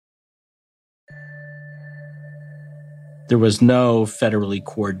There was no federally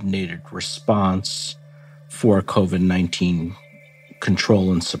coordinated response for COVID-19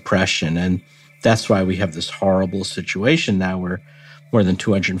 control and suppression. And that's why we have this horrible situation now where more than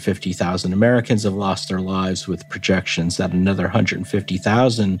 250,000 Americans have lost their lives, with projections that another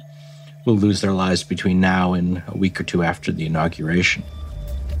 150,000 will lose their lives between now and a week or two after the inauguration.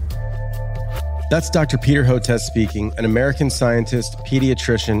 That's Dr. Peter Hotez speaking, an American scientist,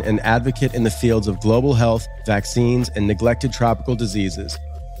 pediatrician, and advocate in the fields of global health, vaccines, and neglected tropical diseases.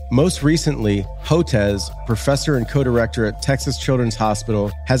 Most recently, Hotez, professor and co-director at Texas Children's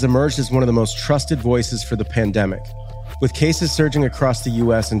Hospital, has emerged as one of the most trusted voices for the pandemic. With cases surging across the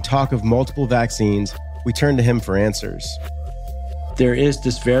U.S. and talk of multiple vaccines, we turn to him for answers. There is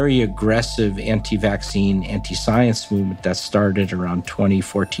this very aggressive anti-vaccine, anti-science movement that started around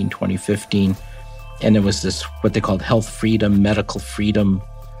 2014, 2015. And it was this, what they called health freedom, medical freedom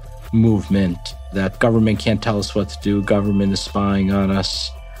movement, that government can't tell us what to do. Government is spying on us.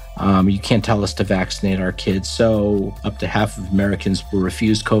 You can't tell us to vaccinate our kids. So up to half of Americans will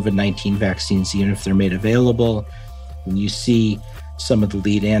refuse COVID-19 vaccines, even if they're made available. And you see some of the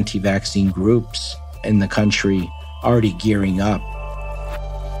lead anti-vaccine groups in the country already gearing up.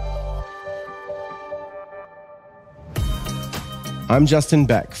 I'm Justin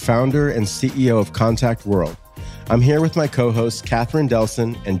Beck, founder and CEO of Contakt World. I'm here with my co-hosts,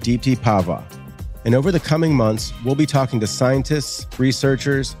 Delcin and Deepti Pahwa. And over the coming months, we'll be talking to scientists,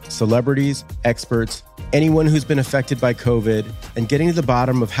 researchers, celebrities, experts, anyone who's been affected by COVID, and getting to the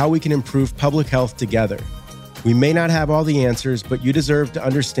bottom of how we can improve public health together. We may not have all the answers, but you deserve to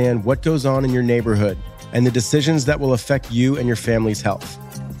understand what goes on in your neighborhood and the decisions that will affect you and your family's health.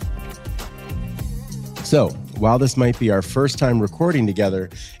 So, while this might be our first time recording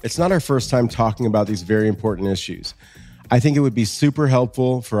together, it's not our first time talking about these very important issues. I think it would be super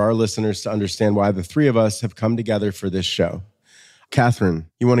helpful for our listeners to understand why the three of us have come together for this show. Catherine,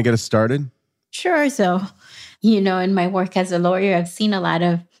 you want to get us started? Sure. So, in my work as a lawyer, I've seen a lot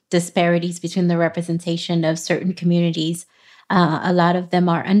of disparities between the representation of certain communities. A lot of them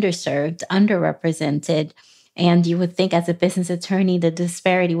are underserved, underrepresented. And you would think as a business attorney, the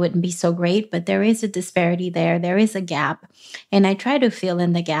disparity wouldn't be so great, but there is a disparity there. There is a gap. And I try to fill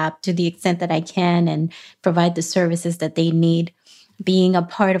in the gap to the extent that I can and provide the services that they need. Being a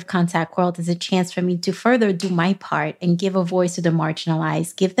part of Contakt World is a chance for me to further do my part and give a voice to the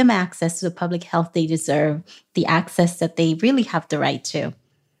marginalized, give them access to the public health they deserve, the access that they really have the right to.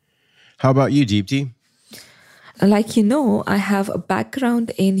 How about you, Deepti? Like I have a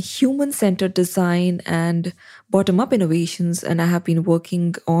background in human-centered design and bottom-up innovations, and I have been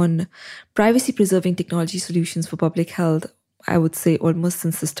working on privacy-preserving technology solutions for public health, I would say almost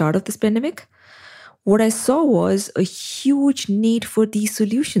since the start of this pandemic. What I saw was a huge need for these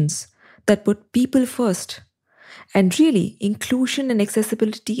solutions that put people first, and really inclusion and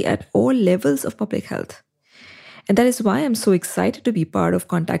accessibility at all levels of public health. And that is why I'm so excited to be part of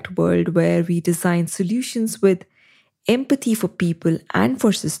Contakt World, where we design solutions with empathy for people and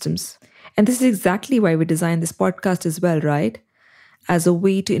for systems. And this is exactly why we designed this podcast as well, right? As a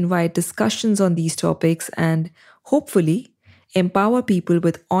way to invite discussions on these topics and hopefully empower people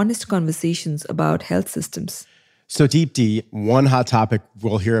with honest conversations about health systems. So Deepti, one hot topic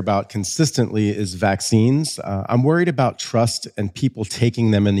we'll hear about consistently is vaccines. I'm worried about trust and people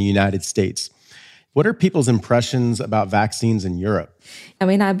taking them in the United States. What are people's impressions about vaccines in Europe?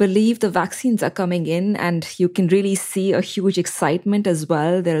 I believe the vaccines are coming in and you can really see a huge excitement as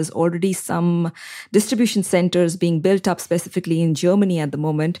well. There's already some distribution centers being built up specifically in Germany at the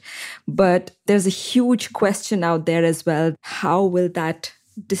moment. But there's a huge question out there as well. How will that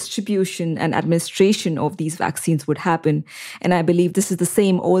distribution and administration of these vaccines would happen? And I believe this is the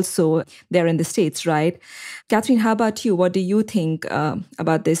same also there in the States, right? Catherine, how about you? What do you think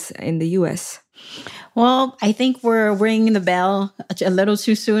about this in the US? Well, I think we're ringing the bell a little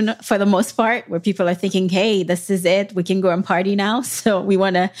too soon for the most part, where people are thinking, hey, this is it. We can go and party now. So we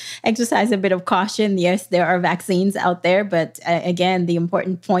want to exercise a bit of caution. Yes, there are vaccines out there. But again, the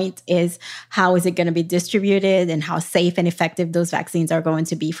important point is how is it going to be distributed and how safe and effective those vaccines are going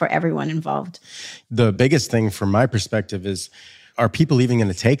to be for everyone involved. The biggest thing from my perspective is, are people even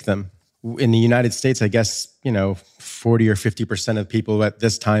going to take them? In the United States, I guess, 40 or 50% of people at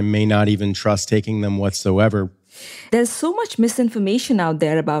this time may not even trust taking them whatsoever. There's so much misinformation out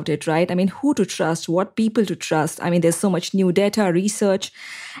there about it, right? Who to trust, what people to trust. There's so much new data, research.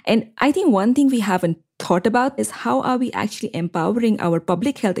 And I think one thing we haven't thought about is how are we actually empowering our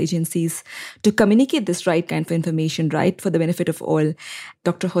public health agencies to communicate this right kind of information, right, for the benefit of all.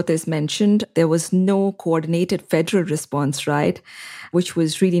 Dr. Hotez mentioned there was no coordinated federal response, right, which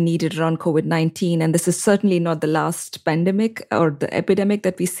was really needed around COVID-19. And this is certainly not the last pandemic or the epidemic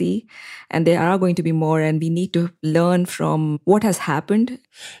that we see. And there are going to be more, and we need to learn from what has happened.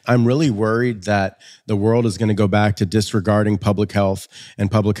 I'm really worried that the world is going to go back to disregarding public health and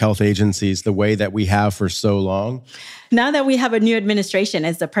public health agencies the way that we have for so long. Now that we have a new administration,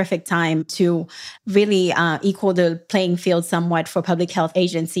 it's the perfect time to really equal the playing field somewhat for public health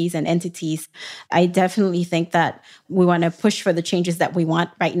agencies and entities. I definitely think that we want to push for the changes that we want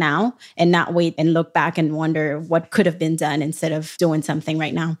right now and not wait and look back and wonder what could have been done instead of doing something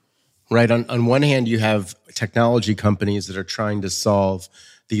right now. Right. On one hand, you have technology companies that are trying to solve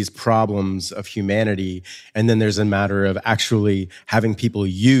these problems of humanity. And then there's a matter of actually having people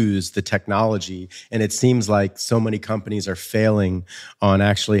use the technology. And it seems like so many companies are failing on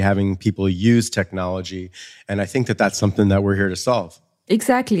actually having people use technology. And I think that that's something that we're here to solve.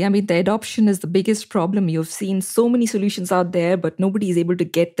 Exactly. I mean, the adoption is the biggest problem. You've seen so many solutions out there, but nobody is able to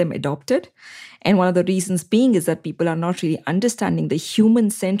get them adopted. And one of the reasons being is that people are not really understanding the human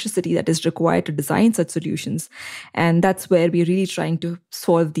centricity that is required to design such solutions. And that's where we're really trying to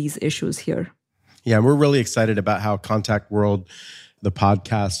solve these issues here. Yeah, we're really excited about how Contakt World, the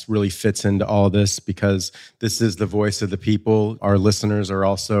podcast, really fits into all this, because this is the voice of the people. Our listeners are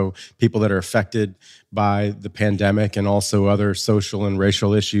also people that are affected by the pandemic and also other social and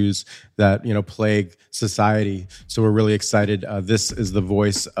racial issues that, plague society. So we're really excited. This is the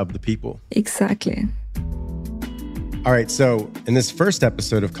voice of the people. Exactly. All right. So in this first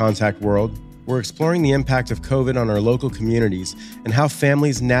episode of Contakt World, we're exploring the impact of COVID on our local communities and how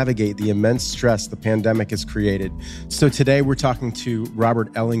families navigate the immense stress the pandemic has created. So today we're talking to Robert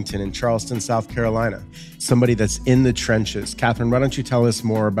Ellington in Charleston, South Carolina, somebody that's in the trenches. Catherine, why don't you tell us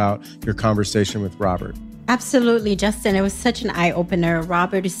more about your conversation with Robert? Absolutely, Justin. It was such an eye-opener.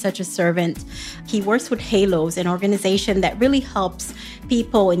 Robert is such a servant. He works with HALOS, an organization that really helps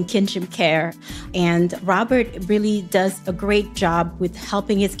people in kinship care. And Robert really does a great job with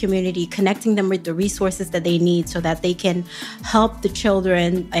helping his community, connecting them with the resources that they need so that they can help the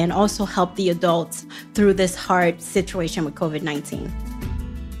children and also help the adults through this hard situation with COVID-19.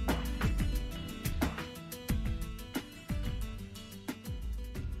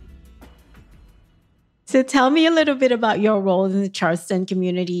 So tell me a little bit about your role in the Charleston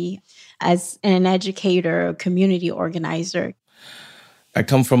community as an educator, community organizer. I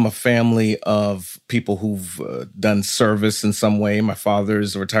come from a family of people who've done service in some way. My father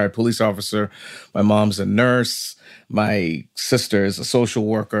is a retired police officer. My mom's a nurse. My sister is a social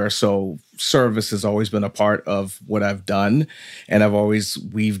worker. So service has always been a part of what I've done. And I've always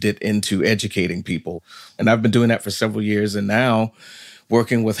weaved it into educating people. And I've been doing that for several years. And now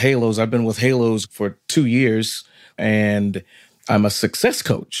working with HALOS, I've been with HALOS for 2 years, and I'm a success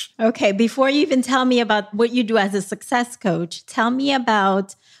coach. Okay, before you even tell me about what you do as a success coach, tell me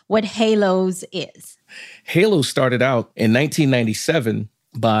about what HALOS is. HALOS started out in 1997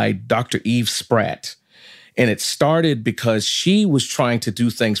 by Dr. Eve Spratt, and it started because she was trying to do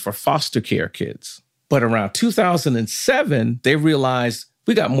things for foster care kids. But around 2007, they realized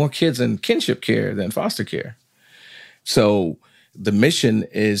we got more kids in kinship care than foster care. So the mission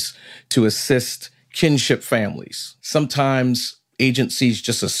is to assist kinship families. Sometimes agencies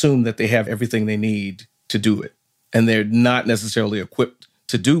just assume that they have everything they need to do it, and they're not necessarily equipped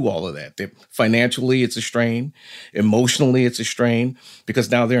to do all of that. Financially, it's a strain. Emotionally, it's a strain, because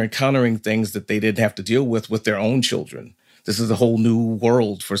now they're encountering things that they didn't have to deal with their own children. This is a whole new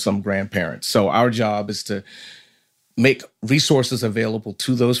world for some grandparents. So our job is to make resources available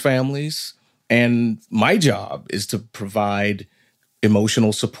to those families. And my job is to provide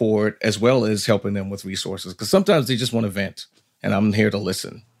emotional support as well as helping them with resources, because sometimes they just want to vent, and I'm here to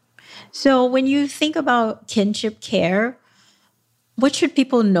listen. So when you think about kinship care, what should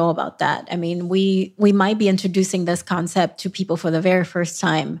people know about that? I mean, we might be introducing this concept to people for the very first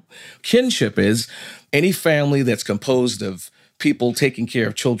time. Kinship is any family that's composed of people taking care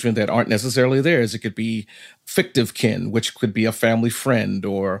of children that aren't necessarily theirs. It could be fictive kin, which could be a family friend,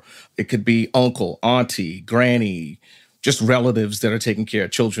 or it could be uncle, auntie, granny, just relatives that are taking care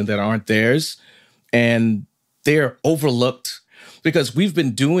of children that aren't theirs. And they're overlooked because we've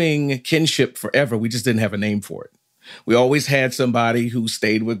been doing kinship forever. We just didn't have a name for it. We always had somebody who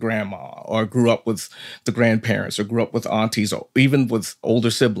stayed with grandma or grew up with the grandparents or grew up with aunties or even with older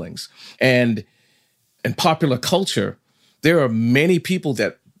siblings. And in popular culture, there are many people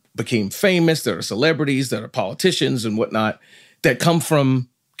that became famous, that are celebrities, that are politicians and whatnot, that come from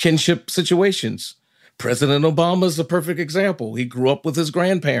kinship situations. President Obama's a perfect example. He grew up with his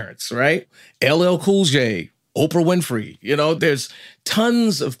grandparents, right? LL Cool J, Oprah Winfrey. There's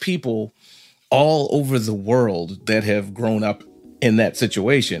tons of people all over the world that have grown up in that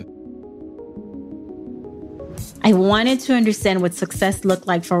situation. I wanted to understand what success looked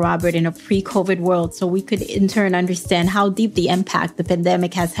like for Robert in a pre-COVID world so we could in turn understand how deep the impact the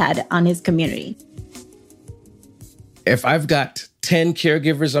pandemic has had on his community. If I've got 10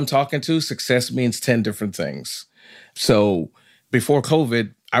 caregivers I'm talking to, success means 10 different things. So before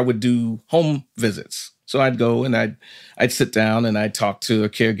COVID, I would do home visits. So I'd go and I'd sit down and I'd talk to a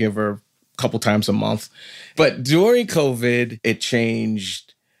caregiver a couple times a month. But during COVID, it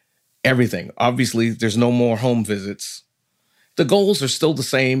changed everything. Obviously, there's no more home visits. The goals are still the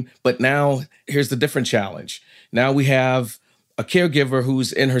same, but now here's the different challenge. Now we have a caregiver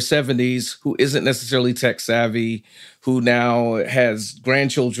who's in her 70s, who isn't necessarily tech savvy, who now has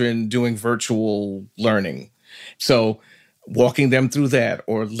grandchildren doing virtual learning. So walking them through that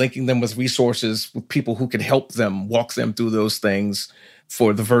or linking them with resources with people who can help them walk them through those things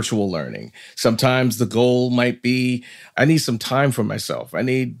for the virtual learning. Sometimes the goal might be, I need some time for myself. I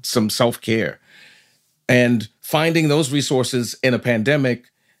need some self-care. And finding those resources in a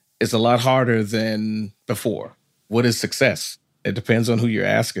pandemic is a lot harder than before. What is success? It depends on who you're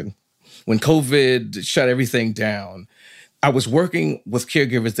asking. When COVID shut everything down, I was working with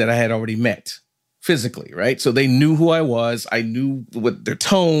caregivers that I had already met physically, right? So they knew who I was. I knew what their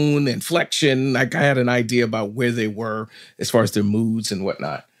tone, inflection. I had an idea about where they were as far as their moods and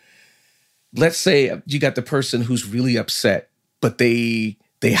whatnot. Let's say you got the person who's really upset, but they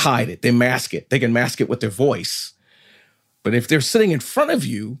hide it. They mask it. They can mask it with their voice. But if they're sitting in front of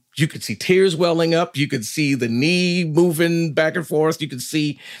you, you could see tears welling up. You could see the knee moving back and forth. You could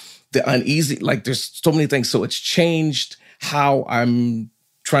see the uneasy, like there's so many things. So it's changed how I'm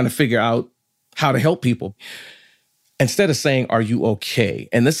trying to figure out how to help people. Instead of saying, are you okay?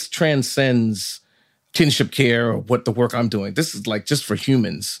 And this transcends kinship care or what the work I'm doing. This is like just for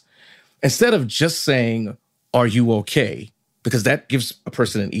humans. Instead of just saying, are you okay? Because that gives a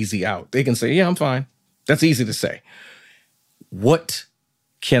person an easy out. They can say, yeah, I'm fine. That's easy to say. What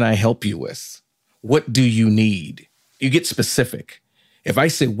can I help you with? What do you need? You get specific. If I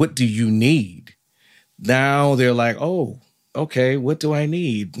say, what do you need? Now they're like, oh, okay, what do I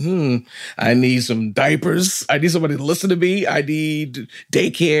need? I need some diapers. I need somebody to listen to me. I need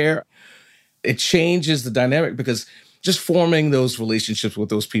daycare. It changes the dynamic because just forming those relationships with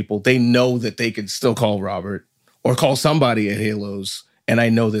those people, they know that they can still call Robert or call somebody at HALOS, and I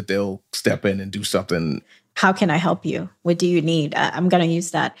know that they'll step in and do something. How can I help you? What do you need? I'm going to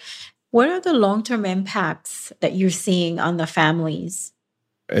use that. What are the long-term impacts that you're seeing on the families?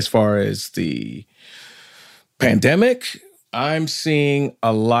 As far as the pandemic, I'm seeing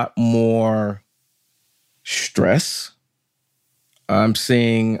a lot more stress. I'm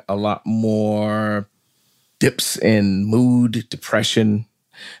seeing a lot more dips in mood, depression,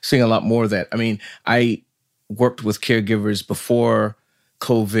 seeing a lot more of that. I mean, I worked with caregivers before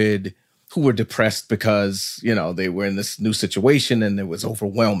COVID who were depressed because, they were in this new situation and it was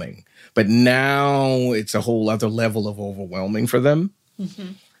overwhelming. But now it's a whole other level of overwhelming for them.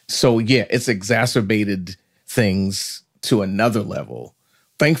 Mm-hmm. So yeah, it's exacerbated things to another level.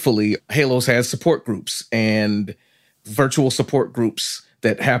 Thankfully, HALOS has support groups and virtual support groups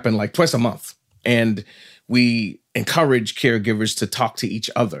that happen like twice a month. And we encourage caregivers to talk to each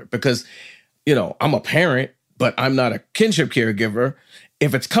other because, I'm a parent, but I'm not a kinship caregiver.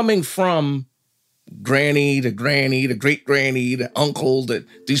 If it's coming from granny to great granny to uncle, that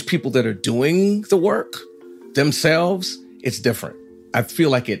these people that are doing the work themselves, it's different. I feel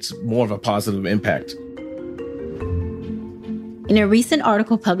like it's more of a positive impact. In a recent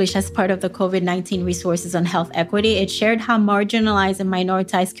article published as part of the COVID-19 Resources on Health Equity, it shared how marginalized and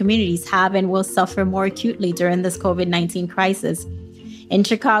minoritized communities have and will suffer more acutely during this COVID-19 crisis. In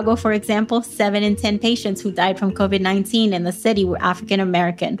Chicago, for example, 7 in 10 patients who died from COVID-19 in the city were African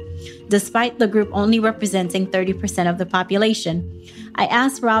American, despite the group only representing 30% of the population. I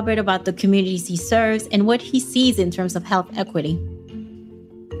asked Robert about the communities he serves and what he sees in terms of health equity.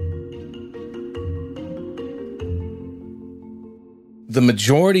 The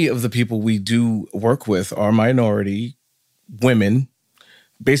majority of the people we do work with are minority women,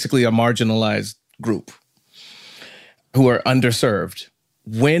 basically a marginalized group who are underserved.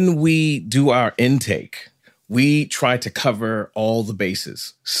 When we do our intake, we try to cover all the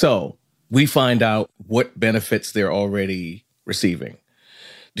bases. So we find out what benefits they're already receiving.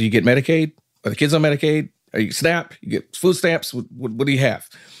 Do you get Medicaid? Are the kids on Medicaid? Are you SNAP? You get food stamps? What do you have?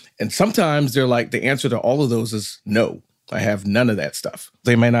 And sometimes they're like, the answer to all of those is no. I have none of that stuff.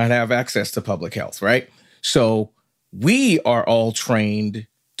 They may not have access to public health, right? So we are all trained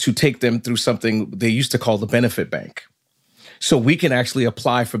to take them through something they used to call the benefit bank. So we can actually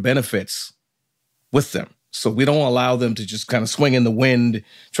apply for benefits with them. So we don't allow them to just kind of swing in the wind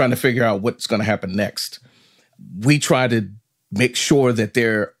trying to figure out what's going to happen next. We try to make sure that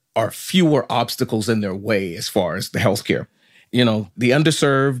there are fewer obstacles in their way as far as the healthcare. You know, the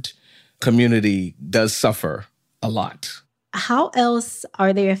underserved community does suffer a lot. How else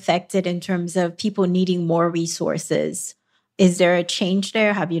are they affected in terms of people needing more resources? Is there a change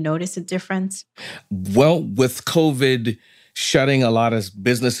there? Have you noticed a difference? Well, with COVID shutting a lot of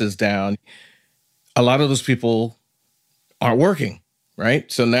businesses down, a lot of those people aren't working, right?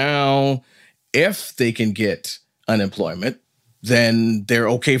 So now if they can get unemployment, then they're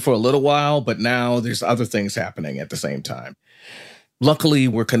okay for a little while, but now there's other things happening at the same time. Luckily,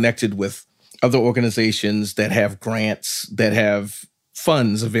 we're connected with other organizations that have grants, that have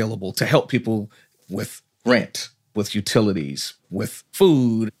funds available to help people with rent, with utilities, with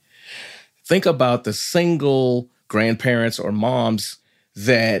food. Think about the single grandparents or moms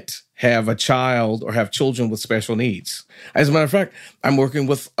that have a child or have children with special needs. As a matter of fact, I'm working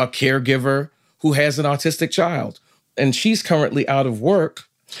with a caregiver who has an autistic child, and she's currently out of work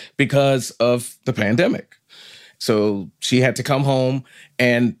because of the pandemic. So she had to come home,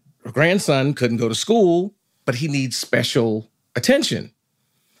 and her grandson couldn't go to school, but he needs special attention.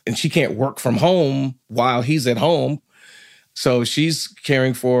 And she can't work from home while he's at home. So she's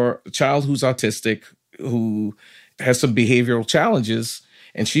caring for a child who's autistic, who has some behavioral challenges,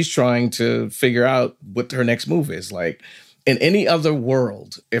 and she's trying to figure out what her next move is. Like, in any other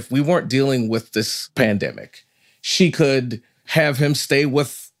world, if we weren't dealing with this pandemic, she could have him stay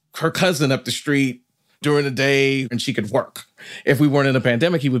with her cousin up the street during the day and she could work. If we weren't in a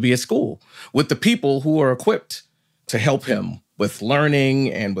pandemic, he would be at school with the people who are equipped to help him with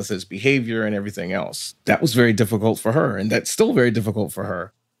learning and with his behavior and everything else. That was very difficult for her, and that's still very difficult for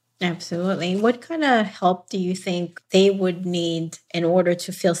her. Absolutely. What kind of help do you think they would need in order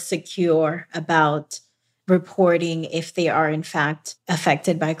to feel secure about reporting if they are, in fact,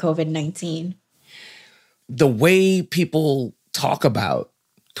 affected by COVID-19? The way people talk about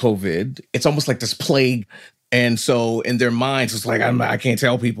COVID, it's almost like this plague. And so in their minds, it's like, I can't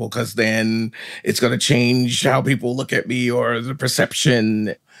tell people because then it's going to change how people look at me or the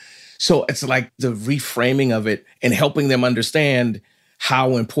perception. So it's like the reframing of it and helping them understand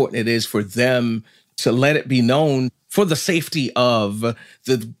how important it is for them to let it be known for the safety of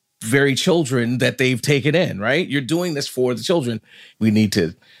the very children that they've taken in, right? You're doing this for the children. We need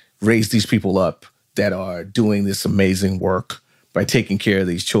to raise these people up that are doing this amazing work by taking care of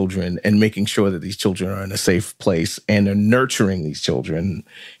these children and making sure that these children are in a safe place and are nurturing these children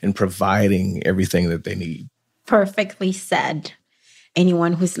and providing everything that they need. Perfectly said.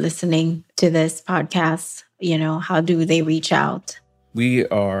 Anyone who's listening to this podcast, how do they reach out? We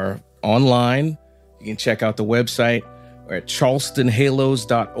are online. You can check out the website. We're at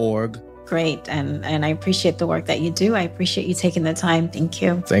charlestonhalos.org. Great. And I appreciate the work that you do. I appreciate you taking the time. Thank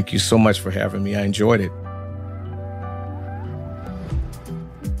you. Thank you so much for having me. I enjoyed it.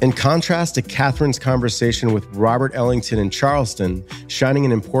 In contrast to Catherine's conversation with Robert Ellington in Charleston, shining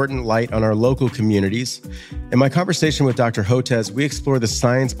an important light on our local communities, in my conversation with Dr. Hotez, we explore the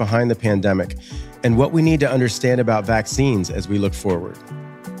science behind the pandemic and what we need to understand about vaccines as we look forward.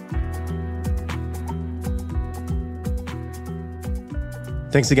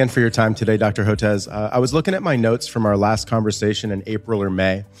 Thanks again for your time today, Dr. Hotez. I was looking at my notes from our last conversation in April or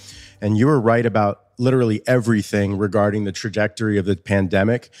May, and you were right about literally everything regarding the trajectory of the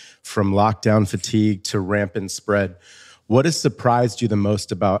pandemic, from lockdown fatigue to rampant spread. What has surprised you the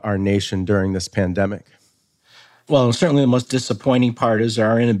most about our nation during this pandemic? Well, certainly the most disappointing part is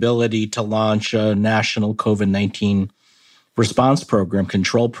our inability to launch a national COVID-19 response program,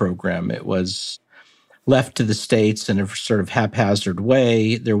 control program. It was left to the states in a sort of haphazard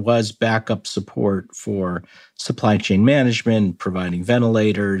way. There was backup support for supply chain management, providing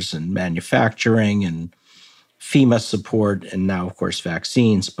ventilators and manufacturing and FEMA support, and now, of course,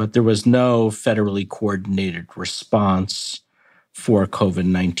 vaccines. But there was no federally coordinated response for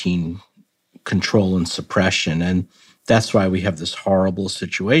COVID-19 control and suppression. And that's why we have this horrible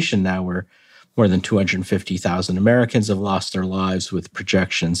situation now where more than 250,000 Americans have lost their lives, with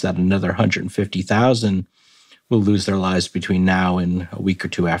projections that another 150,000 will lose their lives between now and a week or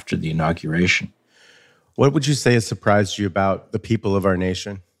two after the inauguration. What would you say has surprised you about the people of our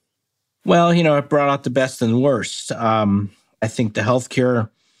nation? Well, it brought out the best and the worst. I think the healthcare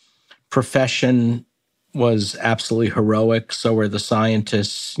profession was absolutely heroic. So were the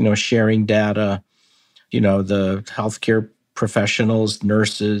scientists, sharing data, the healthcare professionals,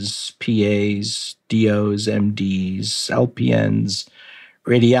 nurses, PAs, DOs, MDs, LPNs,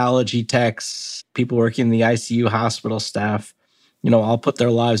 radiology techs, people working in the ICU, hospital staff, all put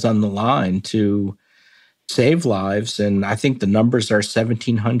their lives on the line to save lives. And I think the numbers are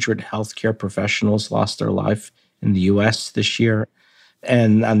 1,700 healthcare professionals lost their life in the US this year.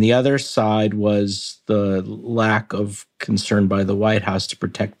 And on the other side was the lack of concern by the White House to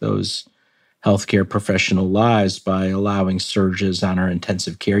protect those healthcare professional lives by allowing surges on our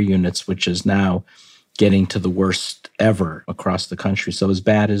intensive care units, which is now getting to the worst ever across the country. So as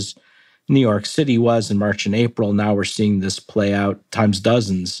bad as New York City was in March and April, now we're seeing this play out times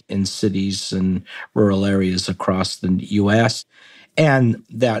dozens in cities and rural areas across the U.S. And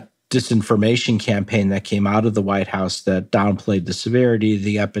that disinformation campaign that came out of the White House that downplayed the severity of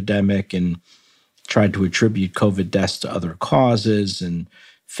the epidemic and tried to attribute COVID deaths to other causes and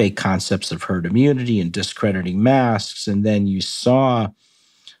fake concepts of herd immunity and discrediting masks. And then you saw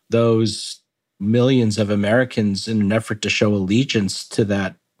those millions of Americans, in an effort to show allegiance to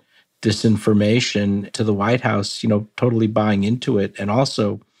that disinformation, to the White House, totally buying into it and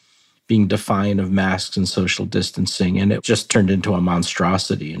also being defiant of masks and social distancing. And it just turned into a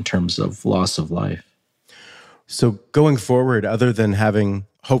monstrosity in terms of loss of life. So going forward, other than having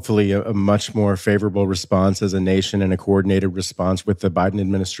hopefully a much more favorable response as a nation and a coordinated response with the Biden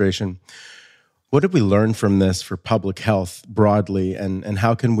administration, what did we learn from this for public health broadly, and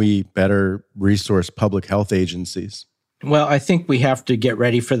how can we better resource public health agencies? Well, I think we have to get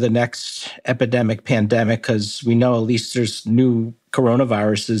ready for the next epidemic, pandemic, because we know at least there's new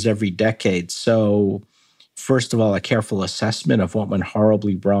coronaviruses every decade. So first of all, a careful assessment of what went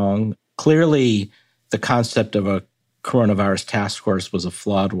horribly wrong. Clearly, the concept of a coronavirus task force was a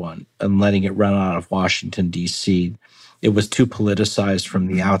flawed one, and letting it run out of Washington, D.C. It was too politicized from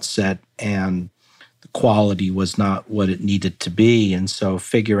the outset, and the quality was not what it needed to be. And so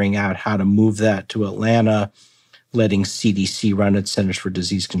figuring out how to move that to Atlanta, letting CDC run it, Centers for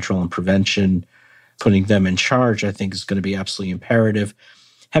Disease Control and Prevention, putting them in charge, I think is going to be absolutely imperative.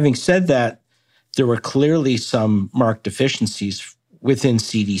 Having said that, there were clearly some marked deficiencies within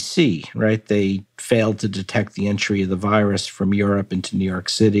CDC, right? They failed to detect the entry of the virus from Europe into New York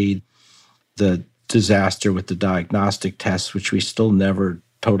City. The disaster with the diagnostic tests, which we still never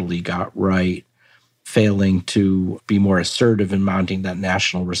totally got right, failing to be more assertive in mounting that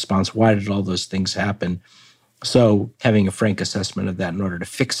national response. Why did all those things happen? So having a frank assessment of that in order to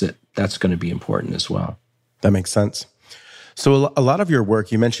fix it, that's going to be important as well. That makes sense. So a lot of your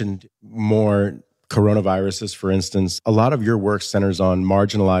work, you mentioned more coronaviruses, for instance. A lot of your work centers on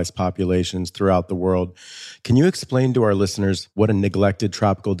marginalized populations throughout the world. Can you explain to our listeners what a neglected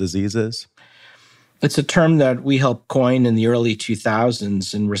tropical disease is? It's a term that we helped coin in the early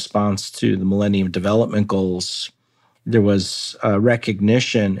 2000s in response to the Millennium Development Goals. There was a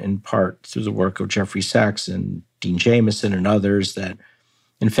recognition, in part through the work of Jeffrey Sachs and Dean Jamieson and others, that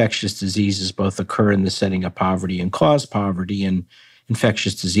infectious diseases both occur in the setting of poverty and cause poverty. And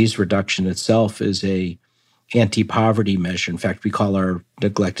infectious disease reduction itself is a anti-poverty measure. In fact, we call our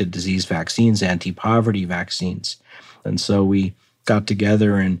neglected disease vaccines anti-poverty vaccines. And so we got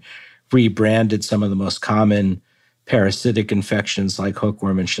together and rebranded some of the most common parasitic infections like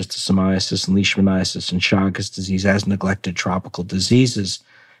hookworm and schistosomiasis and leishmaniasis and Chagas disease as neglected tropical diseases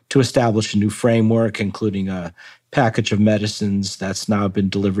to establish a new framework, including a package of medicines that's now been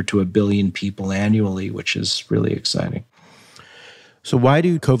delivered to 1 billion people annually, which is really exciting. So why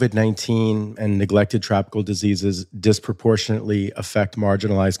do COVID-19 and neglected tropical diseases disproportionately affect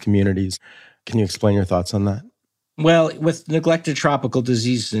marginalized communities? Can you explain your thoughts on that? Well, with neglected tropical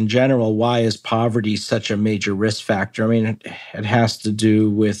diseases in general, why is poverty such a major risk factor? I mean, it has to do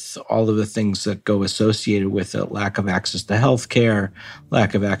with all of the things that go associated with it: lack of access to healthcare,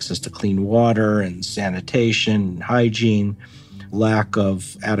 lack of access to clean water and sanitation and hygiene, lack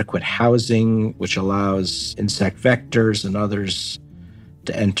of adequate housing, which allows insect vectors and others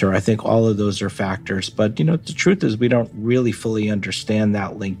to enter. I think all of those are factors. But, the truth is we don't really fully understand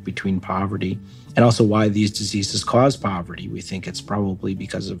that link between poverty and also why these diseases cause poverty. We think it's probably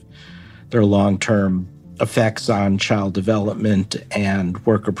because of their long-term effects on child development and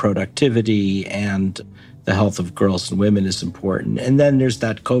worker productivity, and the health of girls and women is important. And then there's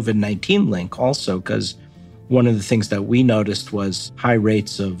that COVID-19 link also, because one of the things that we noticed was high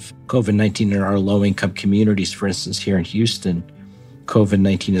rates of COVID-19 in our low-income communities. For instance, here in Houston,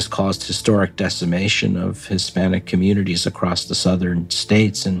 COVID-19 has caused historic decimation of Hispanic communities across the southern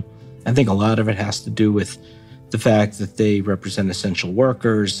states. And I think a lot of it has to do with the fact that they represent essential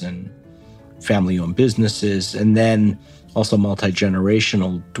workers and family-owned businesses, and then also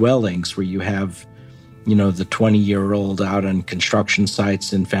multi-generational dwellings where you have the 20-year-old out on construction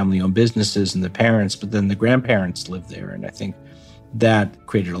sites and family-owned businesses and the parents, but then the grandparents live there. And I think that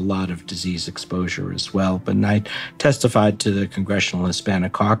created a lot of disease exposure as well. But I testified to the Congressional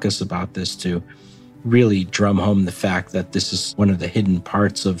Hispanic Caucus about this to really drum home the fact that this is one of the hidden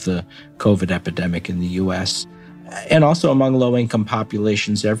parts of the COVID epidemic in the U.S. and also among low-income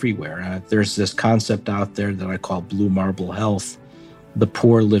populations everywhere. There's this concept out there that I call blue marble health. The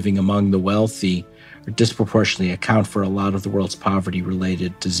poor living among the wealthy disproportionately account for a lot of the world's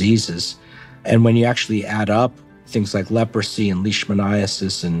poverty-related diseases. And when you actually add up things like leprosy and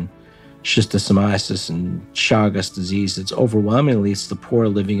leishmaniasis and schistosomiasis and Chagas disease, it's the poor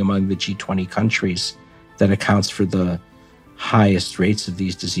living among the G20 countries that accounts for the highest rates of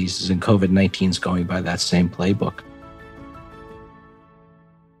these diseases, and COVID-19 is going by that same playbook.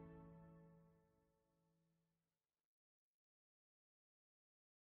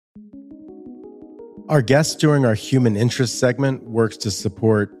 Our guest during our human interest segment works to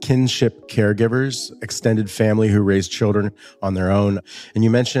support kinship caregivers, extended family who raise children on their own. And you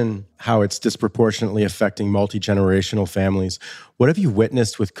mentioned how it's disproportionately affecting multi-generational families. What have you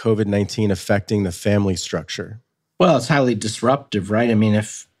witnessed with COVID-19 affecting the family structure? Well, it's highly disruptive, right? I mean,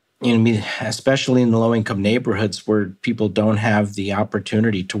 especially in the low-income neighborhoods where people don't have the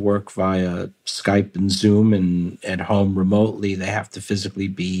opportunity to work via Skype and Zoom and at home remotely, they have to physically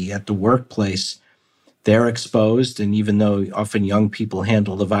be at the workplace. They're exposed, and even though often young people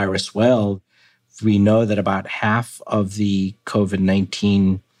handle the virus well, we know that about half of the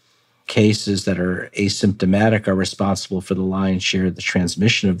COVID-19 cases that are asymptomatic are responsible for the lion's share of the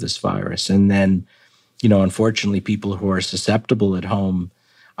transmission of this virus. And then, unfortunately, people who are susceptible at home,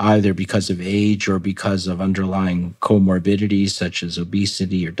 either because of age or because of underlying comorbidities such as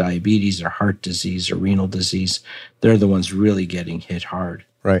obesity or diabetes or heart disease or renal disease, they're the ones really getting hit hard.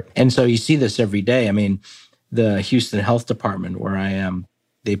 Right. And so you see this every day. I mean, the Houston Health Department, where I am,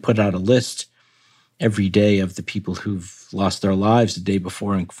 they put out a list every day of the people who've lost their lives the day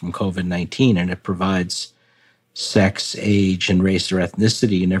before from COVID-19, and it provides sex, age, and race or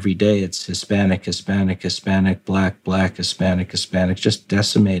ethnicity. And every day it's Hispanic, Hispanic, Hispanic, Black, Black, Hispanic, Hispanic, just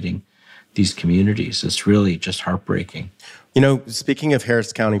decimating these communities. It's really just heartbreaking. Speaking of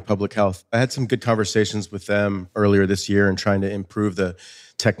Harris County Public Health, I had some good conversations with them earlier this year and trying to improve the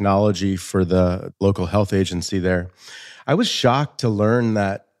technology for the local health agency there. I was shocked to learn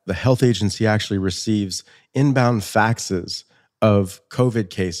that the health agency actually receives inbound faxes of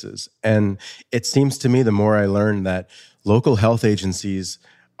COVID cases. And it seems to me, the more I learn, that local health agencies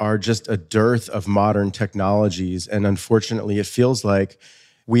are just a dearth of modern technologies. And unfortunately, it feels like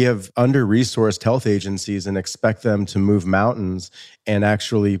we have under-resourced health agencies and expect them to move mountains and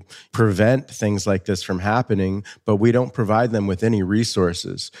actually prevent things like this from happening, but we don't provide them with any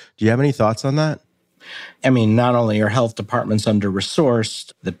resources. Do you have any thoughts on that? I mean, not only are health departments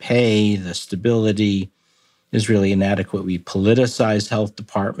under-resourced, the pay, the stability is really inadequate. We politicize health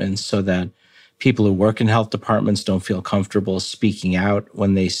departments so that people who work in health departments don't feel comfortable speaking out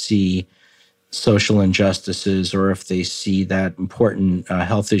when they see social injustices, or if they see that important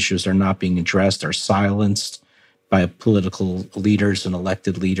health issues are not being addressed, are silenced by political leaders and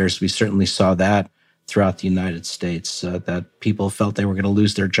elected leaders. We certainly saw that throughout the United States, that people felt they were going to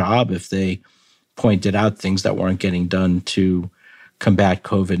lose their job if they pointed out things that weren't getting done to combat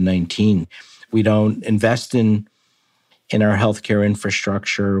COVID-19. We don't invest in our healthcare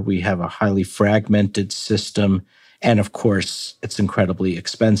infrastructure. We have a highly fragmented system. And of course, it's incredibly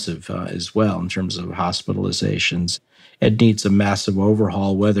expensive as well in terms of hospitalizations. It needs a massive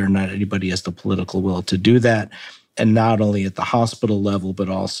overhaul, whether or not anybody has the political will to do that. And not only at the hospital level, but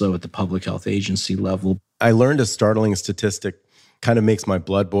also at the public health agency level. I learned a startling statistic, kind of makes my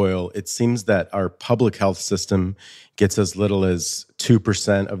blood boil. It seems that our public health system gets as little as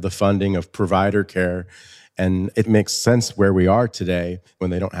 2% of the funding of provider care. And it makes sense where we are today when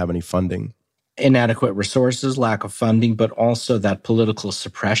they don't have any funding. Inadequate resources, lack of funding, but also that political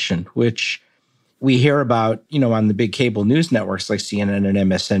suppression, which we hear about, on the big cable news networks like CNN and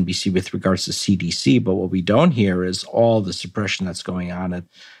MSNBC with regards to CDC. But what we don't hear is all the suppression that's going on at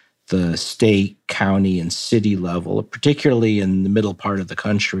the state, county, and city level, particularly in the middle part of the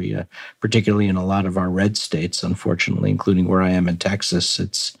country, particularly in a lot of our red states, unfortunately, including where I am in Texas.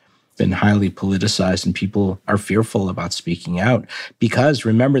 It's been highly politicized, and people are fearful about speaking out because,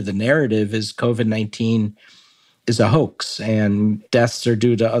 remember, the narrative is COVID-19 is a hoax and deaths are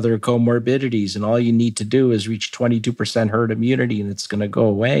due to other comorbidities, and all you need to do is reach 22% herd immunity and it's going to go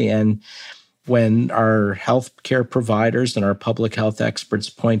away. And when our healthcare providers and our public health experts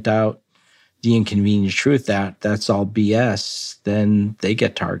point out the inconvenient truth that that's all BS, then they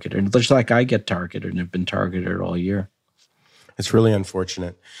get targeted. Just like I get targeted and have been targeted all year. It's really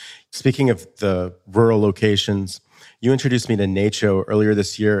unfortunate. Speaking of the rural locations, you introduced me to NACHO earlier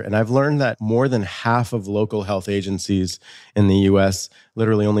this year, and I've learned that more than half of local health agencies in the U.S.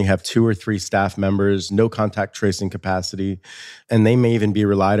 literally only have 2 or 3 staff members, no contact tracing capacity, and they may even be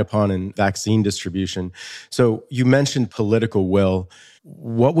relied upon in vaccine distribution. So you mentioned political will.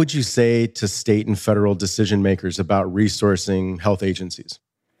 What would you say to state and federal decision makers about resourcing health agencies?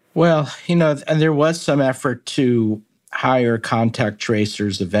 Well, and there was some effort to hire contact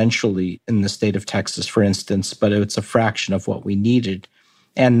tracers eventually in the state of Texas, for instance, but it's a fraction of what we needed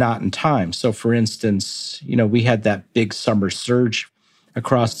and not in time. So, for instance, we had that big summer surge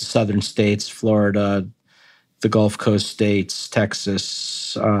across the southern states, Florida, the Gulf Coast states,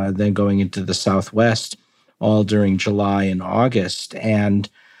 Texas, then going into the Southwest, all during July and August. And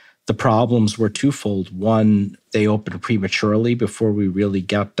the problems were twofold. One, they opened prematurely before we really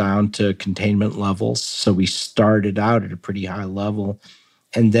got down to containment levels. So we started out at a pretty high level.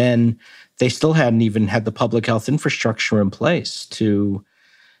 And then they still hadn't even had the public health infrastructure in place to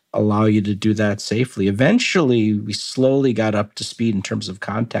allow you to do that safely. Eventually, we slowly got up to speed in terms of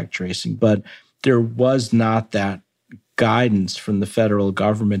contact tracing, but there was not that guidance from the federal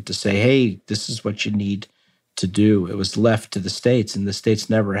government to say, hey, this is what you need to do. It was left to the states, and the states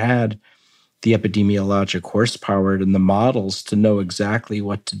never had the epidemiologic horsepower and the models to know exactly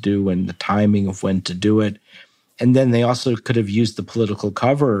what to do and the timing of when to do it. And then they also could have used the political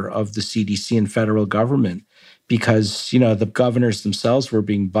cover of the CDC and federal government because, the governors themselves were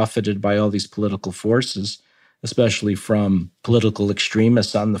being buffeted by all these political forces, especially from political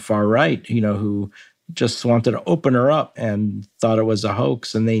extremists on the far right, who just wanted to open her up and thought it was a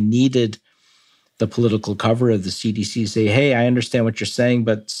hoax. And they needed the political cover of the CDC say, hey, I understand what you're saying,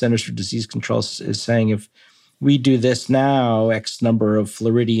 but Centers for Disease Control is saying if we do this now, X number of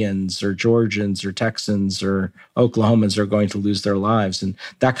Floridians or Georgians or Texans or Oklahomans are going to lose their lives. And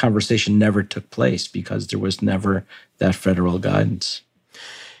that conversation never took place because there was never that federal guidance.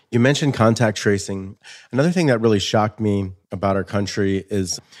 You mentioned contact tracing. Another thing that really shocked me about our country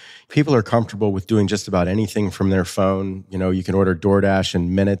is people are comfortable with doing just about anything from their phone. You can order DoorDash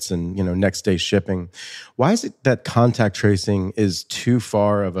in minutes and, next day shipping. Why is it that contact tracing is too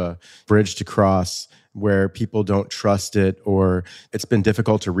far of a bridge to cross where people don't trust it or it's been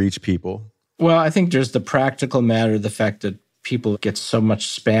difficult to reach people? Well, I think there's the practical matter, the fact that people get so much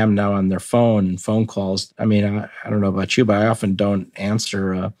spam now on their phone and phone calls. I mean, I don't know about you, but I often don't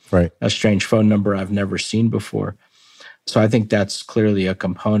answer a strange phone number I've never seen before. So I think that's clearly a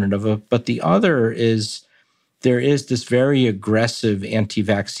component of it. But the other is there is this very aggressive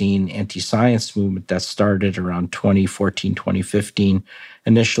anti-vaccine, anti-science movement that started around 2014, 2015,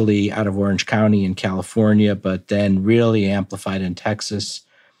 initially out of Orange County in California, but then really amplified in Texas.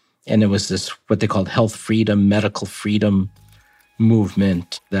 And it was this, what they called health freedom, medical freedom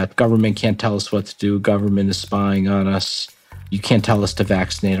movement, that government can't tell us what to do. Government is spying on us. You can't tell us to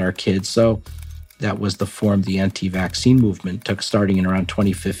vaccinate our kids. So that was the form the anti-vaccine movement took starting in around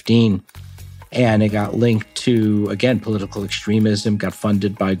 2015. And it got linked to, again, political extremism, got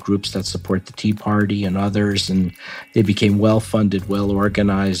funded by groups that support the Tea Party and others. And they became well-funded,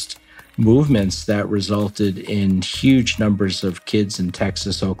 well-organized movements that resulted in huge numbers of kids in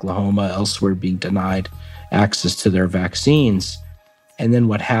Texas, Oklahoma, elsewhere being denied access to their vaccines. And then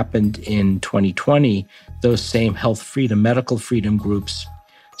what happened in 2020, those same health freedom, medical freedom groups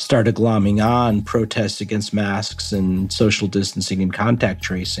started glomming on protests against masks and social distancing and contact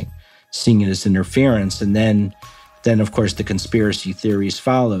tracing, seeing it as interference. And then of course, the conspiracy theories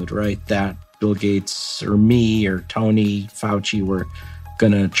followed, right? That Bill Gates or me or Tony Fauci were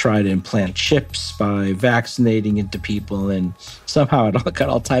going to try to implant chips by vaccinating into people. And somehow it all got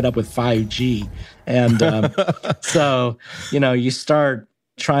all tied up with 5G. And so, you start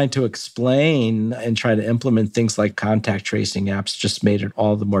trying to explain and try to implement things like contact tracing apps just made it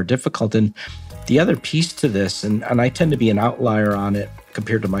all the more difficult. And the other piece to this, and I tend to be an outlier on it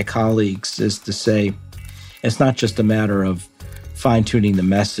compared to my colleagues, is to say it's not just a matter of fine-tuning the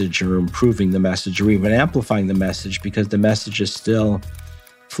message or improving the message or even amplifying the message, because the message is still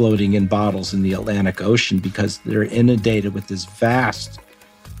floating in bottles in the Atlantic Ocean because they're inundated with this vast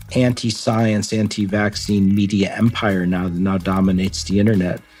anti-science, anti-vaccine media empire now that now dominates the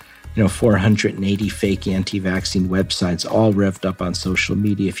internet. 480 fake anti-vaccine websites all revved up on social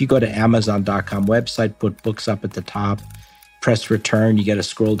media. If you go to Amazon.com website, put books up at the top, press return, you get a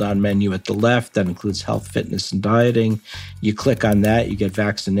scroll down menu at the left that includes health, fitness, and dieting. You click on that, you get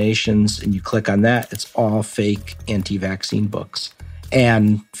vaccinations, and you click on that, it's all fake anti-vaccine books.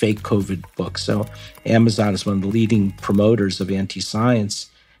 and fake COVID books. So Amazon is one of the leading promoters of anti-science.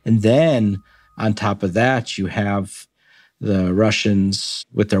 And then on top of that, you have the Russians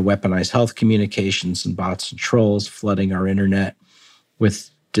with their weaponized health communications and bots and trolls flooding our internet with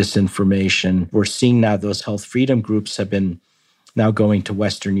disinformation. We're seeing now those health freedom groups have been now going to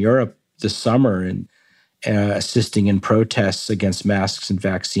Western Europe this summer and assisting in protests against masks and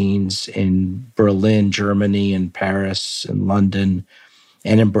vaccines in Berlin, Germany, and Paris, and London.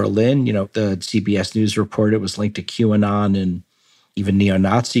 And in Berlin, the CBS News report, it was linked to QAnon and even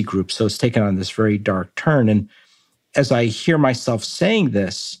neo-Nazi groups. So it's taken on this very dark turn. And as I hear myself saying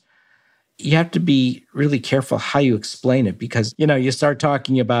this, you have to be really careful how you explain it, because, you start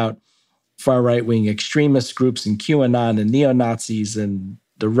talking about far right-wing extremist groups and QAnon and neo-Nazis and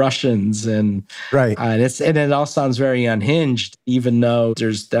the Russians, and right. And it all sounds very unhinged, even though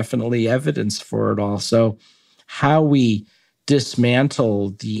there's definitely evidence for it all. So how we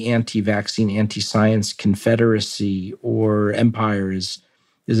dismantle the anti-vaccine, anti-science confederacy or empire is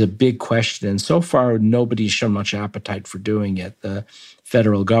a big question. And so far, nobody's shown much appetite for doing it. The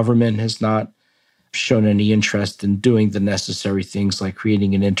federal government has not shown any interest in doing the necessary things like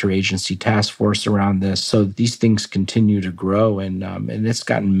creating an interagency task force around this. So these things continue to grow, and it's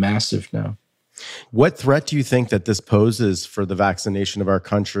gotten massive now. What threat do you think that this poses for the vaccination of our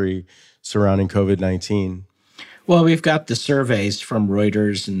country surrounding COVID-19? Well, we've got the surveys from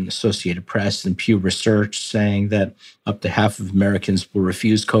Reuters and Associated Press and Pew Research saying that up to half of Americans will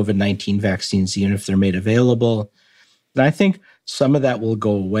refuse COVID-19 vaccines even if they're made available. And I think some of that will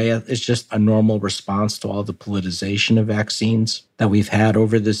go away. It's just a normal response to all the politicization of vaccines that we've had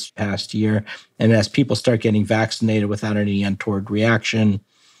over this past year. And as people start getting vaccinated without any untoward reaction,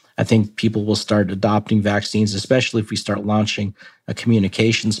 I think people will start adopting vaccines, especially if we start launching a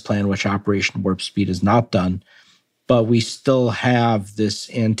communications plan, which Operation Warp Speed has not done. But we still have this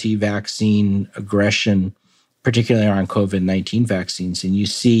anti-vaccine aggression, particularly around COVID-19 vaccines. And you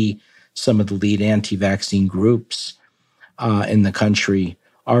see some of the lead anti-vaccine groups in the country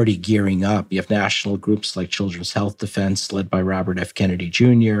already gearing up. You have national groups like Children's Health Defense, led by Robert F. Kennedy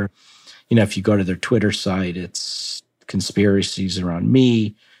Jr. If you go to their Twitter site, it's conspiracies around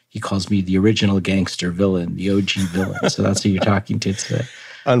me. He calls me the original gangster villain, the OG villain. So that's who you're talking to today.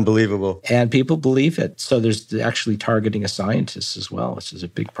 Unbelievable. And people believe it. So there's actually targeting of scientists as well, which is a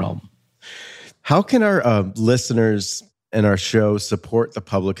big problem. How can our listeners and our show support the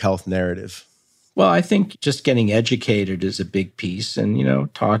public health narrative? Well, I think just getting educated is a big piece.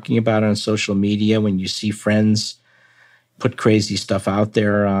 And, talking about it on social media when you see friends put crazy stuff out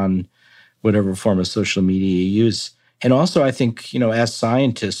there on whatever form of social media you use. And also, I think, as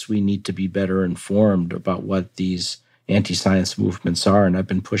scientists, we need to be better informed about what these anti-science movements are. And I've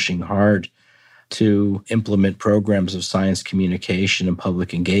been pushing hard to implement programs of science communication and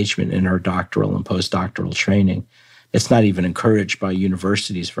public engagement in our doctoral and postdoctoral training. It's not even encouraged by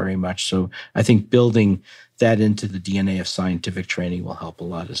universities very much. So I think building that into the DNA of scientific training will help a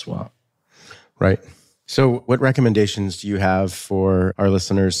lot as well. Right. So what recommendations do you have for our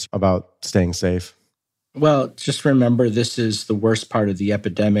listeners about staying safe? Well, just remember, this is the worst part of the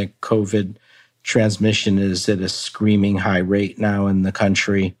epidemic. COVID transmission is at a screaming high rate now in the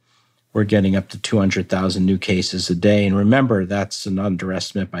country. We're getting up to 200,000 new cases a day. And remember, that's an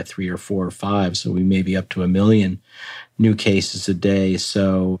underestimate by 3 or 4 or 5. So we may be up to 1 million new cases a day.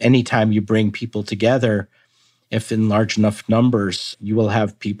 So anytime you bring people together, if in large enough numbers, you will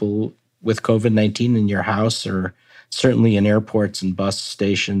have people with COVID-19 in your house, or certainly in airports and bus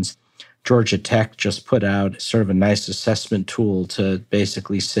stations. Georgia Tech just put out sort of a nice assessment tool to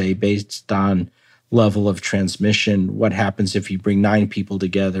basically say, based on level of transmission, what happens if you bring 9 people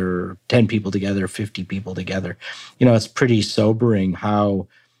together, or 10 people together, 50 people together. It's pretty sobering how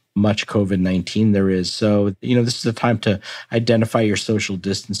much COVID-19 there is. So, this is the time to identify your social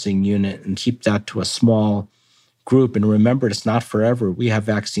distancing unit and keep that to a small group. And remember, it's not forever. We have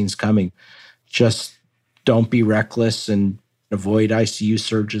vaccines coming. Just don't be reckless and avoid ICU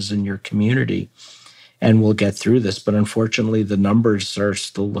surges in your community, and we'll get through this. But unfortunately, the numbers are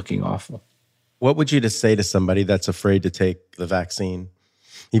still looking awful. What would you say to somebody that's afraid to take the vaccine,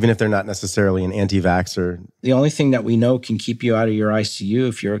 even if they're not necessarily an anti-vaxxer? The only thing that we know can keep you out of your ICU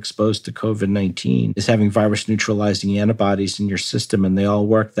if you're exposed to COVID-19 is having virus-neutralizing antibodies in your system, and they all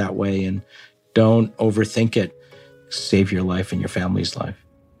work that way. And don't overthink it. Save your life and your family's life.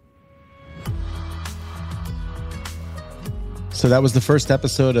 So that was the first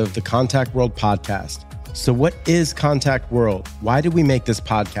episode of the Contakt World podcast. So what is Contakt World? Why did we make this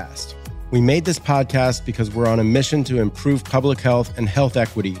podcast? We made this podcast because we're on a mission to improve public health and health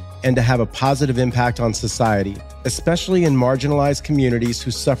equity and to have a positive impact on society, especially in marginalized communities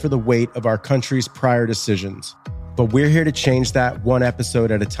who suffer the weight of our country's prior decisions. But we're here to change that one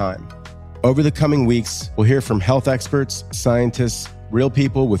episode at a time. Over the coming weeks, we'll hear from health experts, scientists, real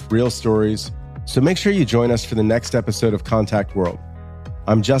people with real stories. So make sure you join us for the next episode of Contakt World.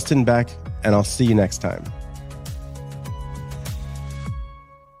 I'm Justin Beck, and I'll see you next time.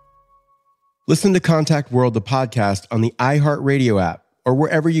 Listen to Contakt World, the podcast, on the iHeartRadio app or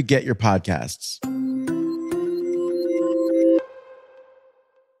wherever you get your podcasts.